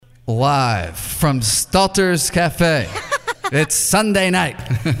live from Stalter's Cafe. It's Sunday night.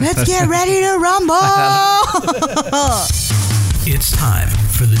 Let's get ready to rumble. It's time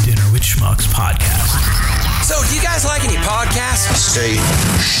for the Dinner with Schmucks podcast. So, do you guys like any podcasts? Say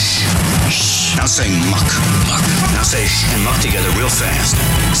shh. Now say muck. Muck. Now say shh and muck together real fast.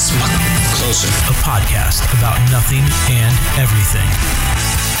 Smuck. Closer. A podcast about nothing and everything.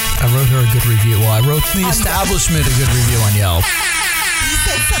 I wrote her a good review. Well, I wrote the establishment a good review on Yelp. You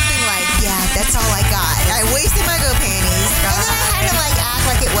said something like, yeah, that's all I got. I wasted my go panties. And then I had to act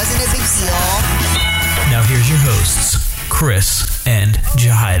like it wasn't a big deal. Now here's your hosts, Chris and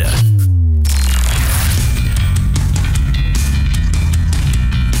Jahida.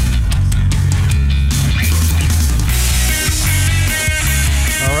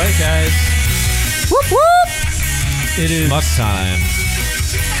 All right, guys. Whoop, whoop. It is Schmuck time.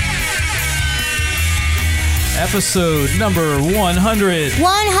 Episode number 100.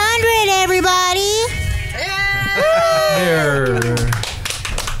 100, everybody. There.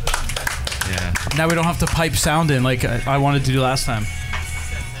 Yeah. Now we don't have to pipe sound in like I wanted to do last time.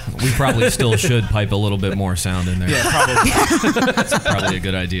 We probably still should pipe a little bit more sound in there. Yeah, probably. That's probably a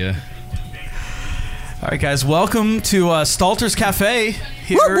good idea. All right, guys. Welcome to Stalter's Cafe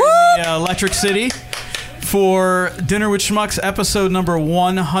here Whoop, whoop. in the Electric City for Dinner with Schmucks episode number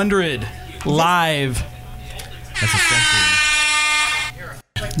 100 live. That's essentially.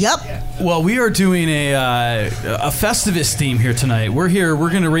 Yep. Well, we are doing a Festivus theme here tonight. We're here.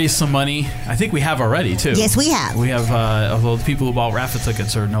 We're going to raise some money. I think we have already, too. Yes, we have. We have, although the people who bought raffle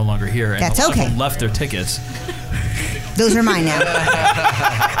tickets are no longer here. And That's a lot okay. of them left their tickets. Those are mine now.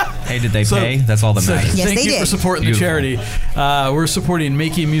 Hey, did they pay? That's all that matters. Yes, thank they you did. for supporting the Beautiful. charity. We're supporting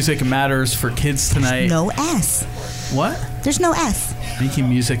Making Music Matters for Kids tonight. No S. What? There's no S. Making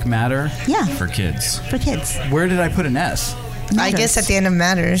Music Matter? Yeah, For kids. for kids. Where did I put an S? I guess at the end of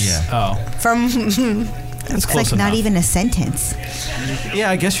matters. Yeah. Oh. From That's It's close like not enough. even a sentence. Yeah,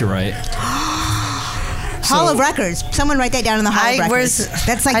 I guess you're right. Hall of Records. Someone write that down in the Hall of Records.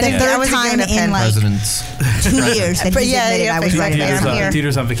 That's like I the didn't- I third wasn't time given a pen. in like President's. 2 years that But he's yeah, admitted yeah, I was right exactly. about I'm it. here.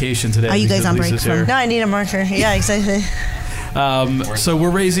 Dieter's on vacation today. Are you guys because on break Lisa's from- here. No, I need a marker. Yeah, exactly. So we're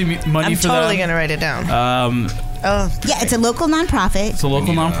raising money I'm for totally them. gonna write it down. Yeah, it's a local nonprofit. It's a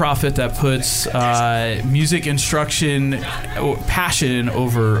local nonprofit that puts music instruction passion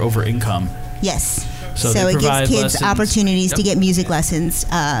over income. Yes. So So they it gives provide kids lessons. opportunities to Yep. get music lessons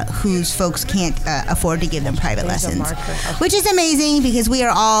whose folks can't afford to give them private lessons, which is amazing because we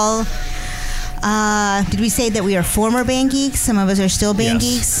are all. Did we say that we are former band geeks? Some of us are still band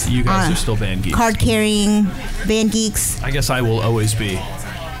Yes, geeks. you guys are still band geeks. Card carrying band geeks. I guess I will always be.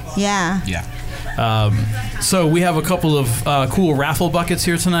 Yeah. Yeah. So we have a couple of cool raffle buckets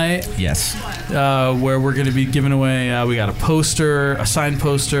here tonight. Yes. Where we're going to be giving away, we got a poster, a signed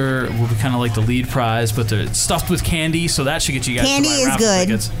poster, will be kind of like the lead prize, but they're stuffed with candy, so that should get you guys Candy to buy is raffle good.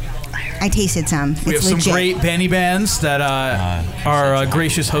 tickets. I tasted some. We It's have legit. some great Benny bands that our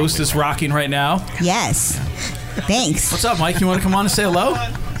gracious host is rocking right now. Yes. Thanks. What's up, Mike? You want to come on and say hello?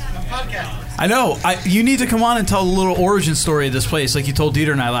 I know. You need to come on and tell a little origin story of this place, like you told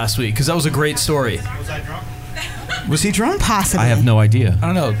Dieter and I last week, because that was a great story. Was I drunk? Was he drunk? Possibly. I have no idea. I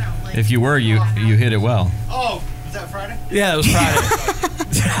don't know. If you were, you hit it well. Oh, was that Friday? Yeah, it was Friday.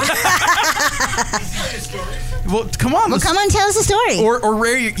 Well, come on. Well, come on, tell us a story. Or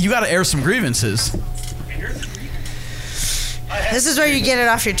Ray, you got to air some grievances. This is where you get it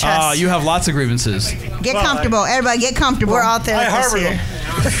off your chest. You have lots of grievances. Get comfortable. Everybody get comfortable. We're out there I this harbored year.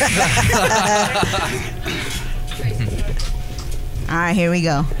 All right, here we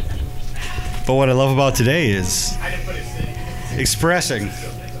go. But what I love about today is expressing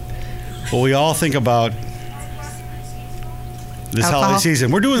what we all think about this Alcohol? holiday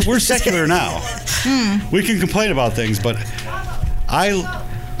season. We're secular now. We can complain about things, but I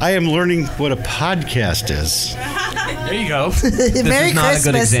am learning what a podcast is. There you go. Merry is not a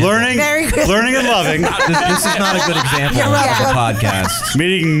good Christmas. example. Learning and loving, This is not a good example of a podcast.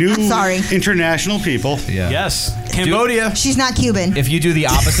 meeting new Sorry. international people. Yeah. Yes. Cambodia. She's not Cuban. If you do the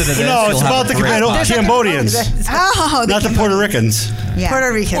opposite of this, No, it's you'll have about a the great podcast. Cambodians, Oh, not the Puerto Ricans. Yeah.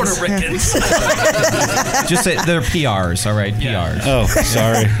 Puerto Ricans. Puerto Ricans. Just say they're PRs, all right? PRs. Oh,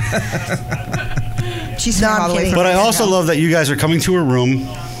 sorry. She's No, not I'm all the way kidding. from But I also Mexico. love that you guys are coming to a room,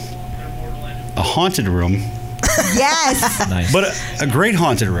 a haunted room, Yes. Nice. but a great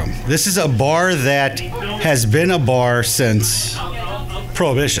haunted room. This is a bar that has been a bar since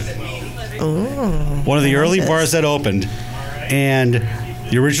Prohibition. One of the early bars that opened. And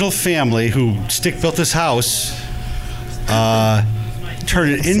the original family who stick-built this house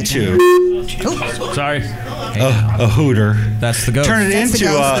turned it into... Sorry. a hooter. That's the ghost. Turn it That's the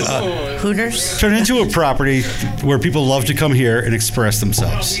into Hooters. turn it into a property where people love to come here and express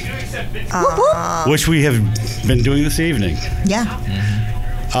themselves, which we have been doing this evening. Yeah.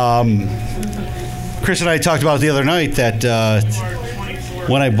 Chris and I talked about it the other night that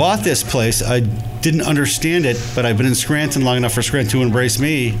when I bought this place, I didn't understand it, but I've been in Scranton long enough for Scranton to embrace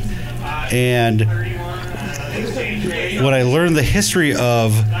me. And when I learned the history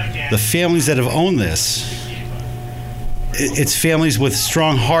of the families that have owned this, it's families with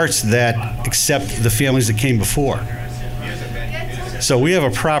strong hearts that accept the families that came before. So we have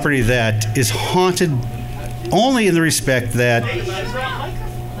a property that is haunted only in the respect that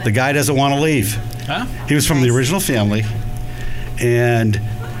the guy doesn't want to leave. Huh? He was from the original family, and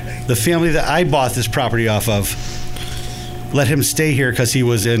the family that I bought this property off of let him stay here because he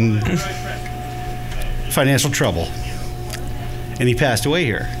was in financial trouble, and he passed away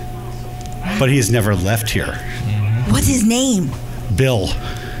here. But he has never left here. What's his name? Bill.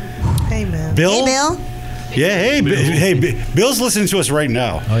 Hey, man. Bill? Hey, Bill. Yeah, hey, Bill's listening to us right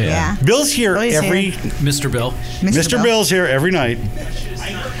now. Oh, yeah. Bill's here he's every... here. Mr. Bill. Mr. Bill's here every night.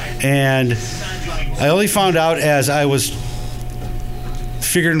 And I only found out as I was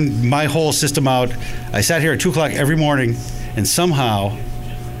figuring my whole system out. I sat here at 2 o'clock every morning, and somehow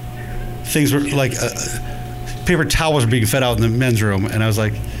things were like paper towels were being fed out in the men's room, and I was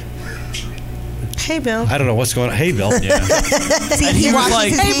like, Hey, Bill. I don't know what's going on. Hey, Bill. Yeah. See, And he he was washes like,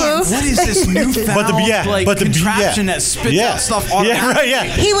 his "Hey, hands. boo." What is this newfound contraption that spits out stuff on Yeah, right, yeah.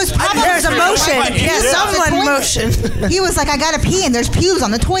 He was probably There's a motion. Yeah, someone motion. He was like, I gotta pee and there's pubes on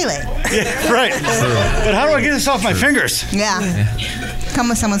the toilet. Yeah, right. But how do I get this off my fingers? Yeah. Come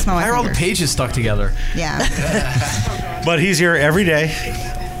with someone smell my Why are all the fingers. pages stuck together? Yeah. But he's here every day,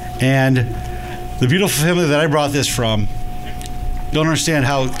 and the beautiful family that I brought this from don't understand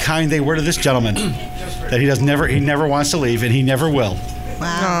how kind they were to this gentleman. That he never wants to leave, and he never will.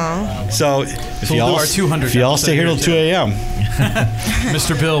 Wow. So So we'll do our 200th if y'all stay here till 2 a.m.,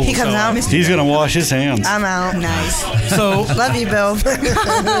 Mr. Bill. He comes out. he's gonna wash his hands. I'm out. Nice. So Love you, Bill.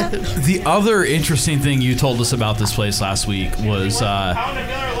 the other interesting thing you told us about this place last week was,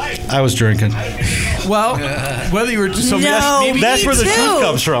 I was drinking. well, whether you were just maybe That's where the too. truth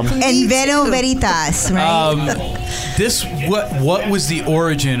comes from. En vero veritas, right? this what was the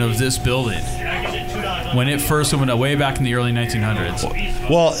origin of this building when it first opened up way back in the early 1900s?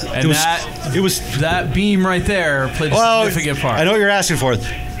 Well, And it was that beam right there played a significant part. I know what you're asking for.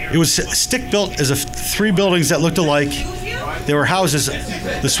 It was stick built as 3 buildings that looked alike. They were houses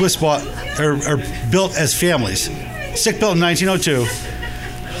the Swiss bought or built as families. Stick built in 1902.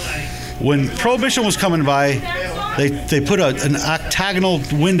 When Prohibition was coming by, they put an octagonal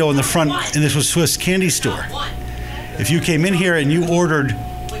window in the front, and this was Swiss candy store. If you came in here and you ordered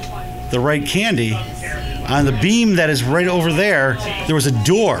the right candy, on the beam that is right over there was a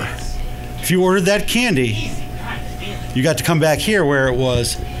door. If you ordered that candy, you got to come back here where it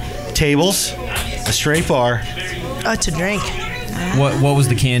was tables, a straight bar. Oh, to drink. What was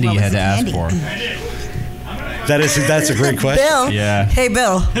the candy you had to ask for? That's a great question. Bill. Yeah. Hey,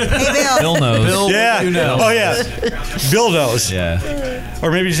 Bill. Hey, Bill. Bill knows. Bill, Yeah. what do you know? Oh yeah. Bill knows. Yeah.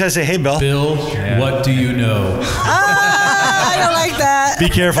 Or maybe you just have to say, "Hey, Bill." Bill, what do you know? I don't like that. Be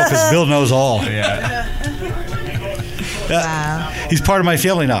careful, because Bill knows all. Yeah. Wow. He's part of my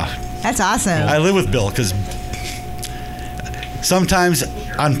family now. That's awesome. I live with Bill because sometimes,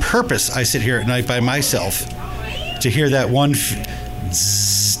 on purpose, I sit here at night by myself to hear that one.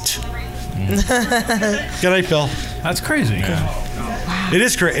 Zzzt. Good night, Bill. That's crazy. It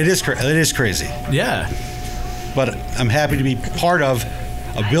is crazy. Yeah. But I'm happy to be part of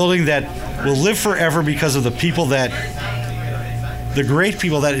a building that will live forever because of the great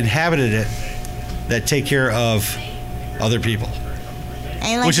people that inhabited it, that take care of other people,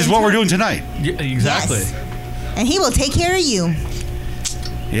 And like which is in what we're turn- doing tonight. Yeah, exactly. Yes. And he will take care of you.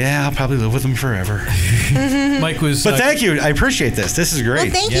 Yeah, I'll probably live with them forever. Mike was. But thank you. I appreciate this. This is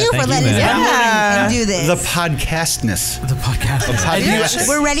great. Well, thank Yeah, you thank for you, letting us man. come Yeah. and do this. The podcastness. the podcast.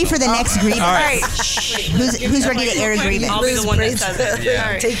 We're ready for the next grievance. All right. Who's ready to air a grievance? I'll be the one that says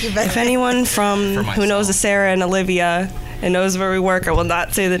it. Take you back. If anyone who knows a Sarah and Olivia and knows where we work, I will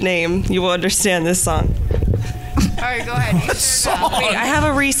not say the name, you will understand this song. All right, go ahead. Wait, I have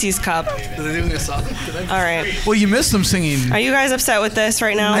a Reese's cup. Are they doing a song? All right. Well, you missed them singing. Are you guys upset with this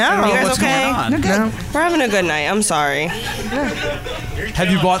right now? No. Are you guys What's okay? going on? No. We're having a good night. I'm sorry.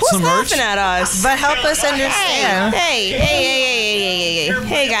 Have you bought Who's some merch? laughing at us? But help us understand. Hey,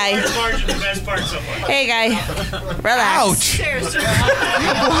 guy. Hey, guy. Relax. Ouch.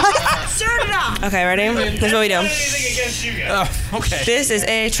 Okay, ready? Here's what we do. Okay. This is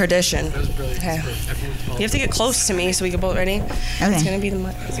a tradition. Okay. You have to get close to me so we can both ready. Okay. It's gonna be the.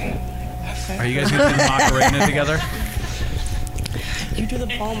 Okay. Are you guys gonna do the Macarena together? You do the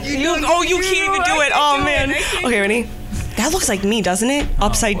bomb. You can't even do it. Oh man. Okay, ready? That looks like me, doesn't it?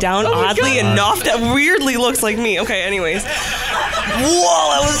 Upside down, oddly enough. That weirdly looks like me. Okay, anyways. Whoa,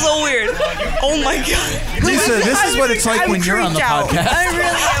 that was so weird. Oh my god. Lisa, this is what it's like when you're on the podcast. I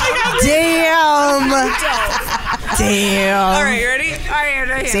really am. Damn. All right, you ready? All right,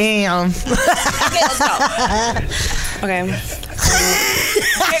 right here. Damn. Okay, let's go. Okay.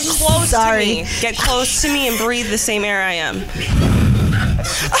 Get close to me. Get close to me and breathe the same air I am.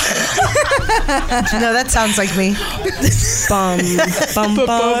 No, that sounds like me. Bum bum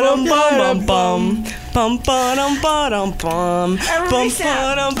bum bum bum bum bum bum bum bum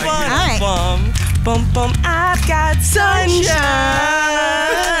bum bum bum. I've got sunshine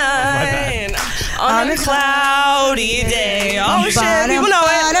on a cloudy day. Oh shit, people know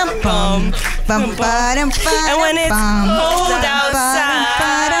it. Bum bum bum. And when it's cold outside,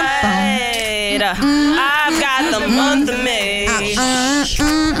 I've got the month of May. Ready?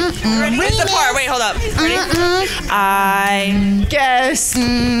 Here's the part. Wait, hold up. Ready? I guess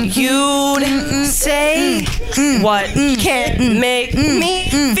you'd say what can't make me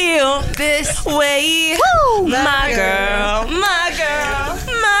feel this way. My girl, my girl,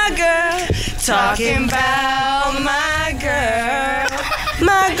 my girl. Talking about my girl,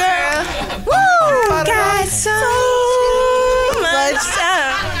 my girl. Woo! Got so much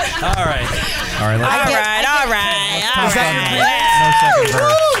time. All right. All right.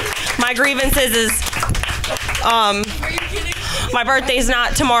 My grievances is, my birthday's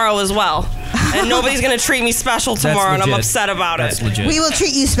not tomorrow as well. And nobody's going to treat me special tomorrow, and I'm upset about it. That's legit. We will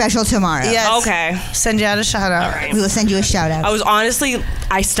treat you special tomorrow. Yes. Okay. Send you out a shout out. All right. We will send you a shout out. I was honestly,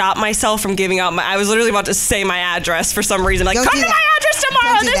 I stopped myself from giving out I was literally about to say my address for some reason. Like, Don't come do to that. my address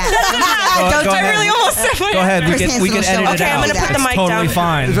tomorrow. Don't do that. Go I ahead. really almost said my Go ahead. address. We can edit it Okay, I'm out. going to put the mic Totally down.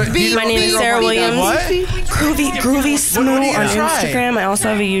 fine. My name is Sarah Williams. What? Groovy Smooth you on gonna try? Instagram. I also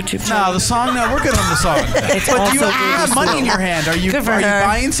have a YouTube channel. No, the song. No, we're good on the song. But do you have money in your hand? Are you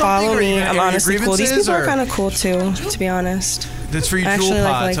buying something? Follow me. I'm honestly cool. These people are or- kind of cool too, to be honest. That's for your I jewel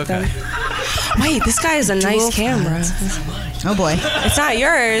actually pods. like Okay. them. Wait, this guy has a nice camera. Oh boy. It's not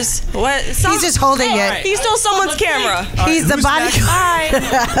yours. What? He's just holding it. He stole someone's camera. He's the who's bodyguard.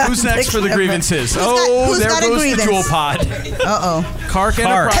 Who's next for the grievances? who's There got a goes the grievance? jewel pod. Uh-oh. Kark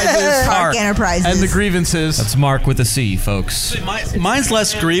Enterprises. Kark Enterprises. And the grievances. That's Mark with a C, folks. Mine's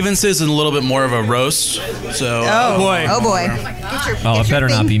less grievances and a little bit more of a roast. So, Oh boy. Oh boy. Oh, it better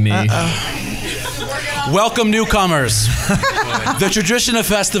not be me. welcome newcomers. The tradition of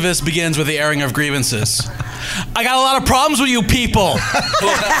Festivus begins with the airing of grievances. I got a lot of problems with you people.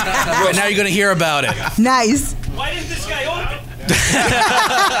 And now you're going to hear about it. Nice. Why didn't this guy open?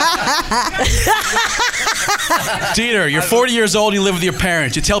 Dieter, you're 40 years old, you live with your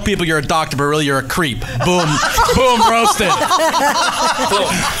parents. You tell people you're a doctor, but really you're a creep. Boom. Boom, roasted. Boom,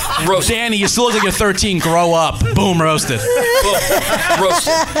 roasted. Danny, you still look like you're 13, grow up. Boom, roasted. Boom,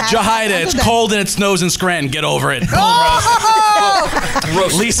 roasted. Jahida, it's cold and it snows in Scranton, get over it. Boom, roasted. Boom,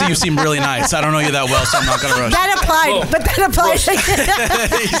 roasted. Lisa, you seem really nice. I don't know you that well, so I'm not going to roast you. That applied, but that applied.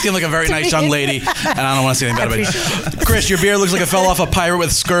 You seem like a very nice young lady, and I don't want to say anything bad about you. Chris, your beard looks like it fell off a pirate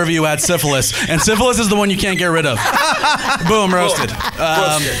with scurvy who had syphilis, and syphilis is the one you can't get rid of. Boom, roasted.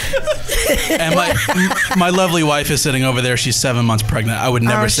 And my lovely wife is sitting over there. She's 7 months pregnant. I would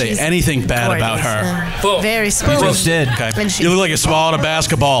never say anything bad about her. Boom. Very You smooth. just did. Okay. You look like you swallowed a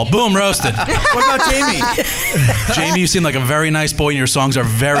basketball. Boom, roasted. What about Jamie? Jamie, you seem like a very nice boy, and your songs are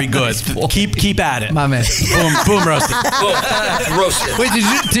very good. Keep at it. My man. Boom, roasted. Boom, roasted. Wait,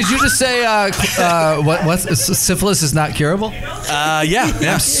 did you just say what syphilis is not curable? Yeah.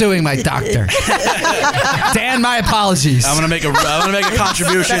 I'm suing my doctor. Dan, my apologies. I'm gonna make a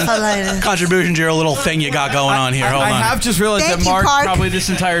contribution to your little thing you got going on here. Hold on. I have just realized Thank that you, Mark Kark. probably this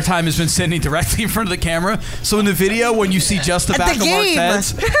entire time has been standing directly in front of the camera. So in the video, when you see just the At back the of Mark's game. heads,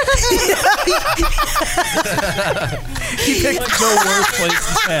 he picked the worst place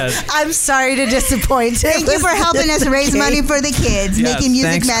to stand. I'm sorry to disappoint. Thank you for helping us raise money for the kids, making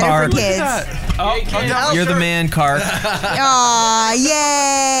music Thanks, matter Kark. for kids. You're the man, Kark. Aw,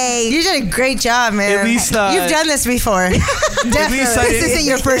 yay. You did a great job, man. At least, you've done this before. Definitely. At least I This isn't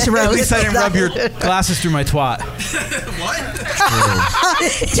your first At roast. least I didn't rub your glasses through my twat.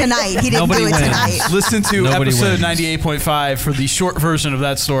 Tonight. He didn't Nobody do it wins. tonight. Listen to Nobody episode wins. 98.5 for the short version of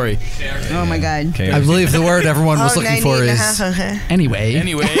that story. Oh my God. I believe the word everyone was Oh, looking for 98 and a is half, okay. anyway.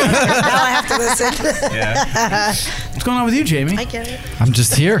 Anyway, Now I have to listen. what's going on with you, Jamie? I get it. I'm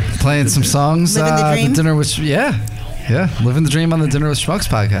just here playing some songs. Living the dream? dinner was Yeah, living the dream on the Dinner with Schmucks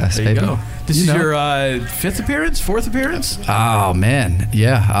podcast, There baby. you go. This is your fourth appearance? Oh, man.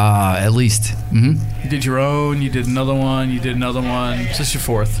 Yeah, at least. You did your own, you did another one, you did another one. Is this your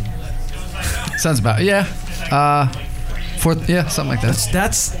fourth? Sounds about, fourth, something like that.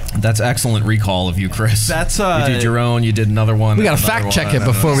 That's excellent recall of you, Chris. That's you did your own, you did another one. We got to fact check it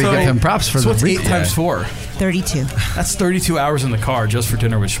before we give him props for the what's 8 recall. times 4? 32. That's 32 hours in the car just for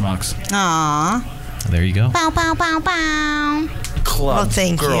Dinner with Schmucks. Aww. There you go. Bow, bow, bow, bow. Clubs,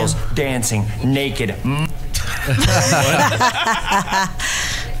 thank girls you. dancing naked. Are you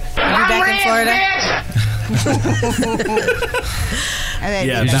back in Florida?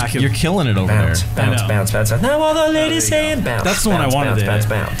 You're killing it over bounce, there. Bounce. Now all the ladies saying bounce. That's the one I wanted.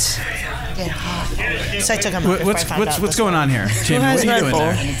 Bounce. So I took him. What's going on here? Jamie, what are you doing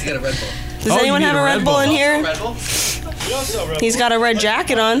there? Does anyone have a Red Bull in here? He's got a red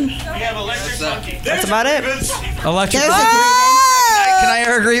jacket on. That's about it. Electric. Can I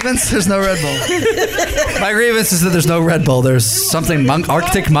air a grievance? There's no Red Bull. My grievance is that there's no Red Bull. There's something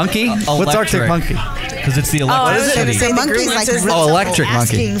Arctic Monkey? What's Arctic Monkey? Because it's the electricity. Electric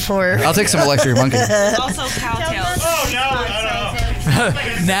Monkey. I'll take some Electric Monkey. Also cowtails.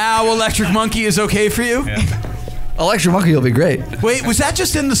 Now Electric Monkey is okay for you? Yeah. Electric Monkey will be great. Wait, was that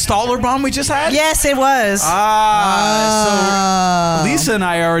just in the Stalter bomb we just had? Yes, it was. So Lisa and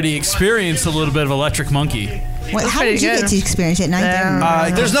I already experienced a little bit of Electric Monkey. What, how did you get to experience it?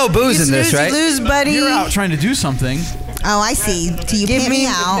 There's no booze in this, right? You lose, buddy. You're out trying to do something. Oh, I see. Do you give me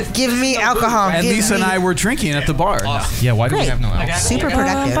out? Give me alcohol. And Lisa and I were drinking at the bar. Yeah, why do we have no alcohol? Super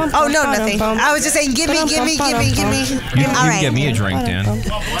productive. Oh, no, nothing. I was just saying, give me. You can get me a drink, Dan.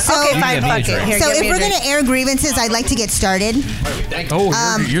 So, okay, fine, fuck it. Here, so if we're going to air grievances, I'd like to get started. Oh,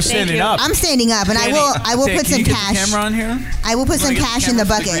 you're standing up. I'm standing up, and I will put some cash. Camera on here? I will put some cash in the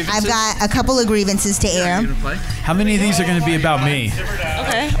bucket. I've got a couple of grievances to air. How many of these are going to be about me?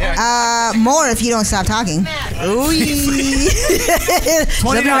 Okay. More if you don't stop talking. $20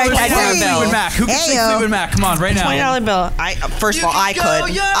 Fleetwood Mac. Who can sing Fleetwood Mac? Come on, right now. $20 bill. First of all, I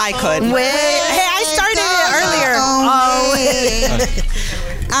could. Wait. Hey, I started it earlier.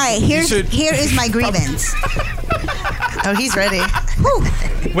 All right, here is my grievance. Oh, he's ready.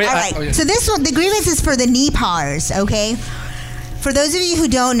 Wait, all right. So this one, the grievance is for the Nepars, okay? For those of you who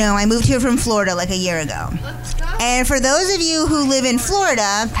don't know, I moved here from Florida like a year ago. And for those of you who live in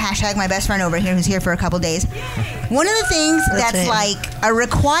Florida, hashtag my best friend over here who's here for a couple days, one of the things that's like a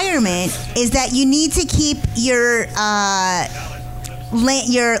requirement is that you need to keep your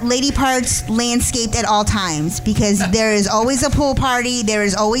lady parts landscaped at all times because there is always a pool party, there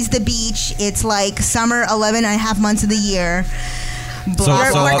is always the beach. It's like summer 11 and a half months of the year.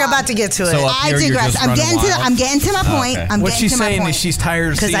 We're about to get to it. I digress. I'm getting to my point. Okay. What she's saying is she's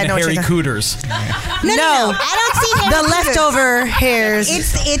tired of seeing hairy cooters. No, I don't see hairy the leftover hairs.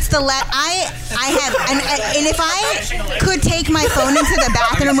 It's the I have and if I could take my phone into the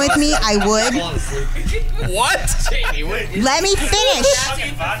bathroom with me, I would. What? Let me finish.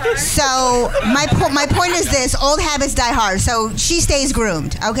 So my point is this: old habits die hard. So she stays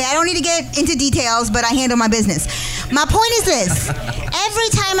groomed. Okay, I don't need to get into details, but I handle my business. My point is this: every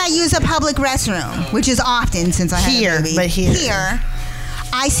time I use a public restroom, which is often since I have a baby, here,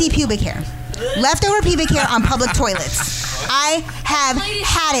 I see pubic hair. Leftover pubic hair on public toilets. I have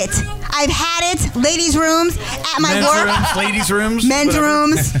had it. I've had it. Ladies' rooms, at my work. Ladies' rooms. Men's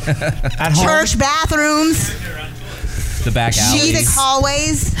rooms. At home. Church bathrooms. The back alleys. Sheetic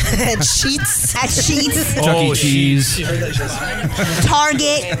hallways. At Sheets. At Sheets. Chuck E. Cheese.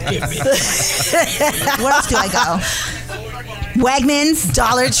 Target. Where else do I go? Wegmans.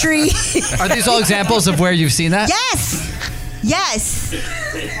 Dollar Tree. Are these all examples of where you've seen that? Yes.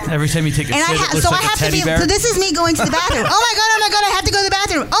 Every time you take a shit, it looks like a teddy bear. So this is me going to the bathroom. Oh my god, I have to go to the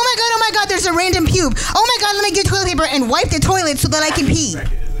bathroom. Oh my god, there's a random pube. Oh my god, let me get toilet paper and wipe the toilet so that I can pee.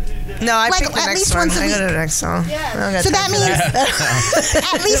 No, I picked the at next least one. once a I week. go to the next one. So that means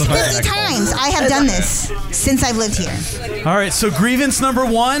at least 50 times I have done this since I've lived here. All right, so grievance number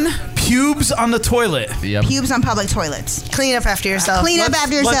 1, pubes on the toilet. Yep. Pubes on public toilets. Clean up after yourself.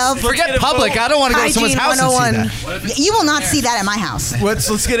 Forget public. I don't want to go to someone's house and see that. You will not see that at my house. Let's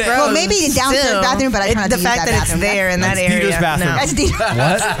get it. Well, maybe the downstairs bathroom, but I try not to use that bathroom. The fact that it's there in that area. Dieter's bathroom.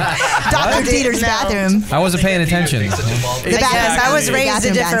 That's Dr. Dieter's bathroom. I wasn't paying attention. Yes, I was raised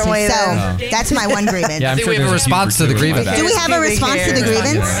a different way. So that's my one grievance. Yeah, I think we have a response to the grievance. Do we have a response to the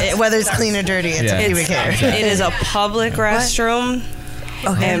grievance? Whether it's clean or dirty, it's a pubic hair. It is a public restroom,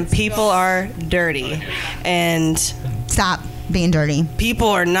 and people are dirty. And stop. being dirty. People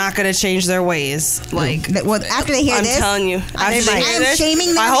are not going to change their ways. Like, well, after they hear I'm this, telling you. I am shaming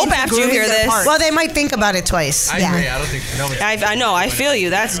them. I hope into after you hear grooming their this. parts. Well, they might think about it twice. I agree. I don't think I know. I feel you.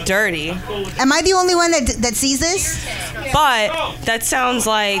 That's dirty. Am I the only one that sees this? But that sounds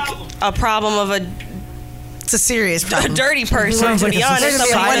like a problem of it's a serious problem. A dirty person, Sounds to like be a honest.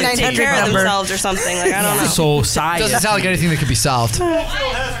 Somebody society to take care of number. themselves or something. Like, I don't know. Society. Doesn't sound like anything that could be solved.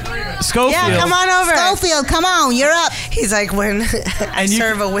 Schofield. Yeah, come on over. Schofield, come on, you're up. He's like, when I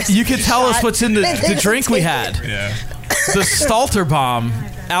serve a whiskey You could tell us shot, what's in the drink we had. Yeah. The Stalter bomb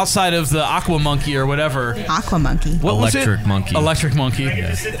outside of the Aqua Monkey or whatever. Aqua Monkey. What Electric was it? Monkey. Electric Monkey.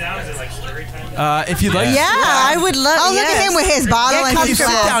 If you'd like. Yeah, I would love. Oh, look at him with his bottle and If you his sit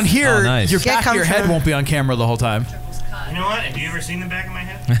glass. down here, Oh, nice. your back of your head won't be on camera the whole time. You know what? Have you ever seen the back of my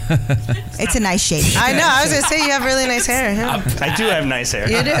head? It's a nice shape. I know. I was gonna say you have really nice hair. Yeah. I do have nice hair.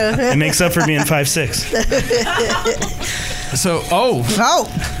 You do. It makes up for being 5'6". So,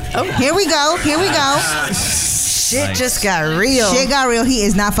 here we go. Here we go. Shit just got real. Shit got real. He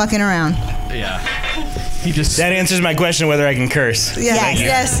is not fucking around. Yeah. He just. That answers my question whether I can curse.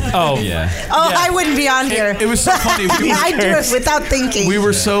 Yes. Oh yeah. Oh, Yeah. I wouldn't be on here. It was so funny. I do it without thinking. We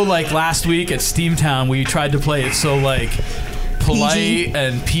were so like last week at Steamtown, we tried to play it so like polite PG?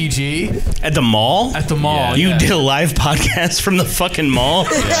 and PG At the mall? at the mall. You yeah. did a live podcast from the fucking mall?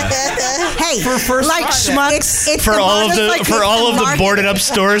 Hey, For first like time. Schmucks. it's For the all of market- the like, for it's all of the market- boarded up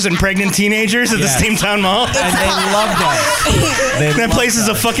stores and pregnant teenagers at Yes. the Steamtown Mall? And they loved that. That place is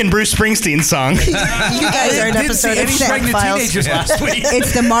a fucking Bruce Springsteen song. You guys are an Didn't see episode any of pregnant Files. teenagers last week.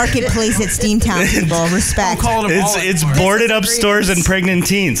 It's the marketplace at Steamtown, people. I'm Respect. calling them all. It's boarded up stores and pregnant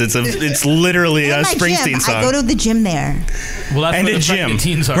teens. It's literally In a my Springsteen gym, song. I go to the gym there. Well, that's and where a the gym, pregnant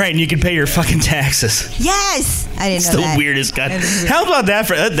teens are. right? And you can pay your fucking taxes. Yes, I didn't It's know the that. weirdest god. That is weird. How about that?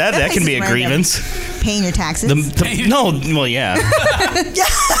 For that place can be is a random. grievance. Paying your taxes. No, well, yeah.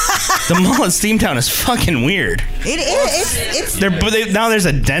 The mall at Steamtown is fucking weird. It is. It's. Now there's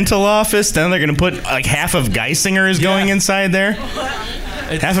a dental office. Now they're gonna put like half of Geisinger is going inside there.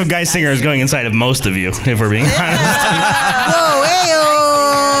 Half of Geisinger is going inside of most of you, if we're being honest. Whoa, hey-oh.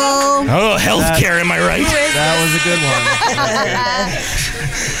 Oh, healthcare, am I right? That was a good one.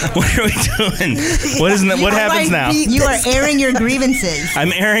 What are we doing? What happens now? You are airing your grievances.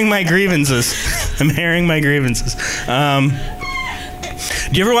 I'm airing my grievances.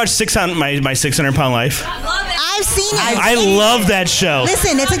 Do you ever watch my 600 Pound Life? I've seen it. I love that show.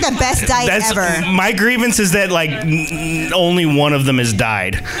 Listen, it's like the best diet ever. My grievance is that like only one of them has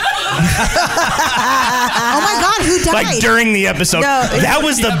died. Oh my God, who died? Like during the episode. No. That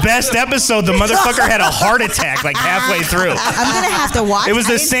was the best episode. The motherfucker had a heart attack like halfway through. I'm gonna have to watch. It was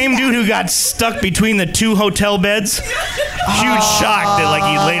the same dude who got stuck between the two hotel beds. Huge shock that like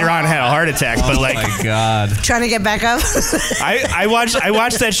he later on had a heart attack, but like, Oh my God. Trying to get back up. I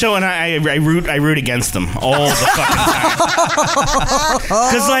watched that show and I root against them all the fucking time.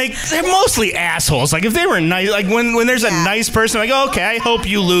 Because like they're mostly assholes. Like if they were nice, like when there's a nice person, like okay, I hope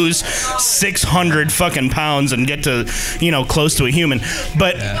you lose 600 fucking pounds and get to close to a human.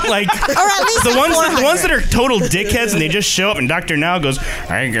 But like Or at least the like ones that are total dickheads and they just show up and Dr. Now goes,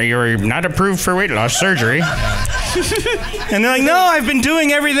 you're not approved for weight loss surgery. And they're like, no, I've been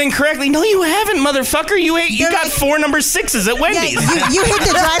doing everything correctly. No, you haven't, motherfucker. You got 4 number 6s at Wendy's. Yeah, you hit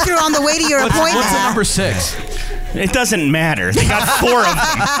the drive-thru on the way to your appointment. What's the number 6? It doesn't matter. They got 4 of them.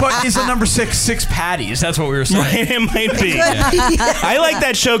 But is the number 6 patties? That's what we were saying. It might be. I like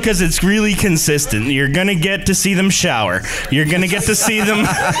that show because it's really consistent. You're gonna get to see them shower. You're gonna get to see them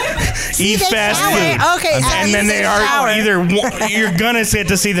eat fast food. Okay, and then they are you're gonna get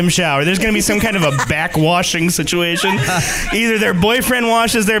to see them shower. There's gonna be some kind of a backwashing situation. Either their boyfriend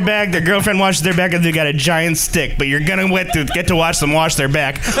washes their back, their girlfriend washes their back, or they got a giant stick. But you're gonna get to watch them wash their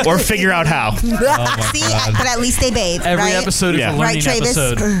back or figure out how. See, but at least they bathe. Every right? episode is a learning Right, Travis?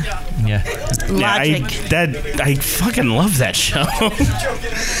 episode. Yeah. I fucking love that show.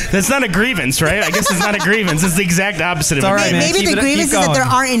 That's not a grievance, right? I guess it's not a grievance. It's the exact opposite of a grievance. Maybe the grievance is that there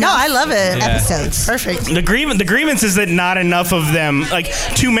aren't enough. No, I love it. Episodes. Perfect. The grievance is that not enough of them, like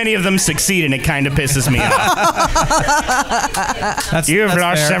too many of them succeed, and it kind of pisses me off. You have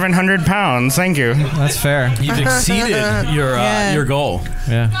lost 700 pounds. Thank you. That's fair. You've exceeded your goal.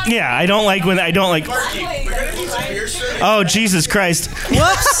 Yeah. Yeah, I don't like when Oh, Jesus Christ.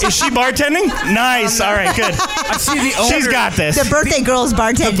 Whoops. Is she bartending? Nice. All right, good. I see the owner. She's got this. The birthday girl is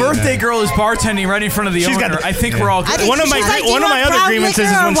bartending. The birthday girl is bartending right in front of the She's owner. got the- I think we're all good. One of she's like, my "Do you want other brown grievances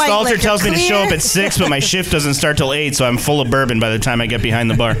is liquor or when white Stalter liquor? tells me to show up Clear?" at 6, but my shift doesn't start till 8, so I'm full of bourbon by the time I get behind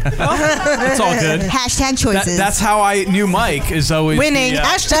the bar. That's all good. Hashtag choices. That's how I knew Mike is always Winning. the,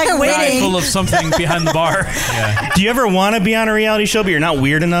 Hashtag guy winning. full of something behind the bar. Do you ever want to be on a reality show, but you're not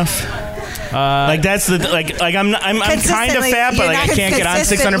weird enough? Like that's the like I'm kind of Consistently, fat, but you're like I not can't get on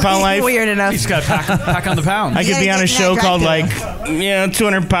 600 pound life. Weird enough. He's got to pack on the pound. I could be gotta on get a in show that called drive-thru.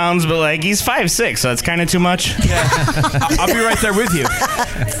 200 pounds, but like he's 5'6", so that's kind of too much. I'll be right there with you.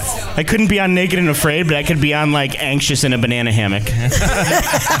 I couldn't be on Naked and Afraid, but I could be on like Anxious in a banana hammock.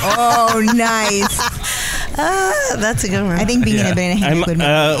 Oh, nice. That's a good one. I think being in a banana hammock would make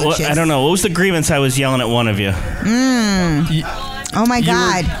me I don't know. What was the grievance I was yelling at one of you? Oh my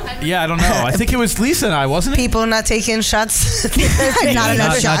God. Yeah, I don't know. I think it was Lisa and I, wasn't it? People not taking shots. Not enough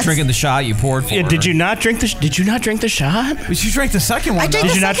Not shots. drinking the shot you poured for. Yeah, her. did you not drink the shot? But you drank the second one. I drank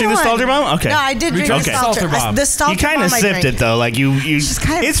Did the you not second drink the one. Stalter bomb? Okay. No, I did drink drank the the Stalter. Stalter bomb. The Stalter You kind bomb of I sipped drank. it though. Like you kind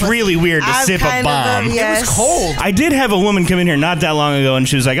of it's pussy. really weird to I'm sip a kind of bomb. yes. It was cold. I did have a woman come in here not that long ago, and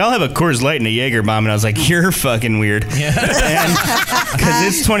she was like, "I'll have a Coors Light and a Jaeger bomb," and I was like, "You're fucking weird." Yeah. Because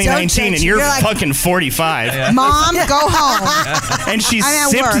it's 2019 and you're You're like- fucking 45. Mom, go home. And she I'm at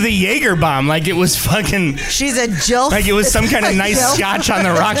sipped work. the Jaeger bomb like it was fucking. She's a jill. Like it was some kind of nice Jill. scotch on the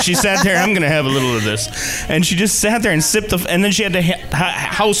rocks. She sat there, I'm going to have a little of this. And she just sat there and sipped and then she had to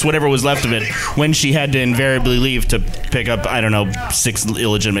house whatever was left of it when she had to invariably leave to pick up, I don't know, 6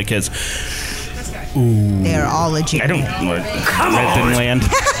 illegitimate kids. They're all legit. I don't. That didn't land.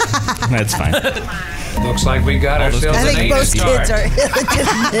 That's fine. Looks like we got ourselves I an think A most start. kids are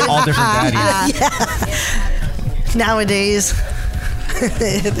illegitimate. All different daddies. Nowadays.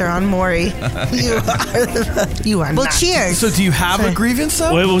 They're on Maury. You are Well, not. cheers. So do you have a grievance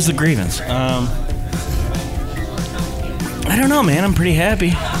though? What was the grievance? I don't know, man. I'm pretty happy.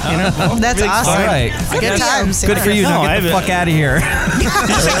 You know? That's awesome. All right. Good times. Good for you. Now No, get the I fuck out of here.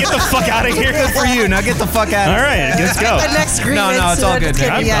 Get the fuck out of here. Good for you. Now get the fuck out of All here. right, let's go. The next grievance. no, it's all good, Just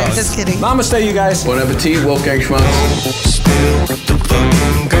man. kidding. Yeah, just kidding. Namaste, you guys. Bon appetit, Wolfgang Schmucks.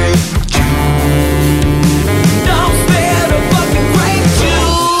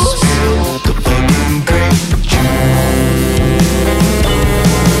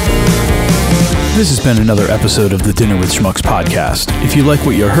 This has been another episode of the Dinner with Schmucks podcast. If you like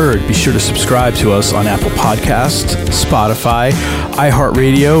what you heard, be sure to subscribe to us on Apple Podcasts, Spotify,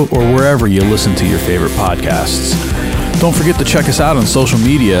 iHeartRadio, or wherever you listen to your favorite podcasts. Don't forget to check us out on social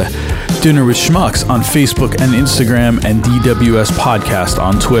media, Dinner with Schmucks on Facebook and Instagram, and DWS Podcast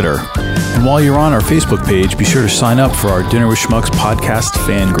on Twitter. And while you're on our Facebook page, be sure to sign up for our Dinner with Schmucks podcast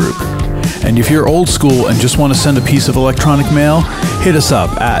fan group. And if you're old school and just want to send a piece of electronic mail, hit us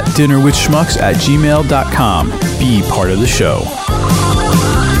up at dinnerwithschmucks@gmail.com. Be part of the show.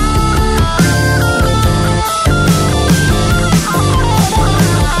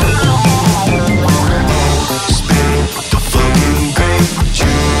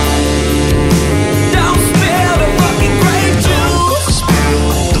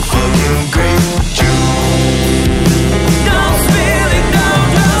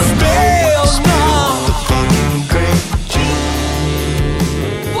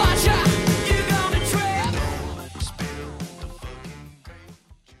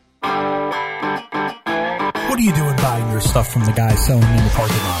 What are you doing buying your stuff from the guy selling in the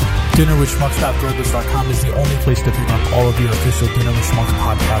parking lot? DinnerWithSchmucks.threadless.com is the only place to pick up all of your official Dinner with Schmucks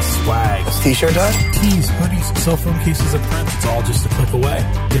podcast swag. T-shirt done? Tees, hoodies, cell phone cases, and prints. It's all just a click away.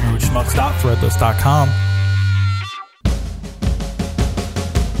 DinnerWithSchmucks.threadless.com.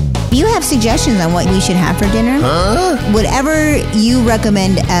 You have suggestions on what we should have for dinner? Whatever you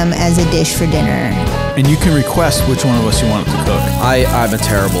recommend as a dish for dinner. And you can request which one of us you want to cook. I'm a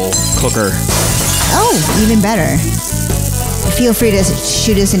terrible cooker. Oh, even better. Feel free to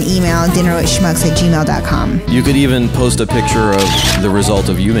shoot us an email, dinnerwithschmucks@gmail.com. You could even post a picture of the result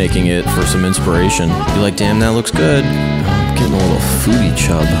of you making it for some inspiration. Be like, damn, that looks good. I'm getting a little foodie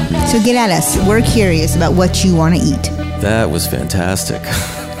chub. So get at us. We're curious about what you want to eat. That was fantastic.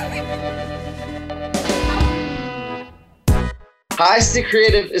 Hasthtag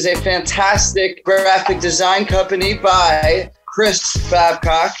Creative is a fantastic graphic design company by Chris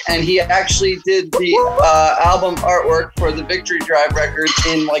Babcock, and he actually did the album artwork for the Victory Drive record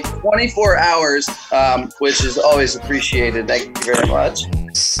in like 24 hours, which is always appreciated. Thank you very much.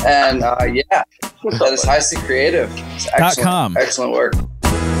 And yeah, that is Hasthtag Creative. It's excellent, .com. excellent work.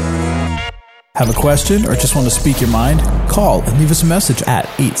 Have a question or just want to speak your mind? Call and leave us a message at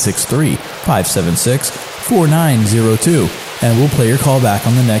 863-576-4902, and we'll play your call back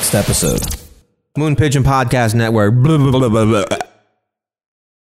on the next episode. Moon Pigeon Podcast Network. Blah, blah, blah, blah, blah.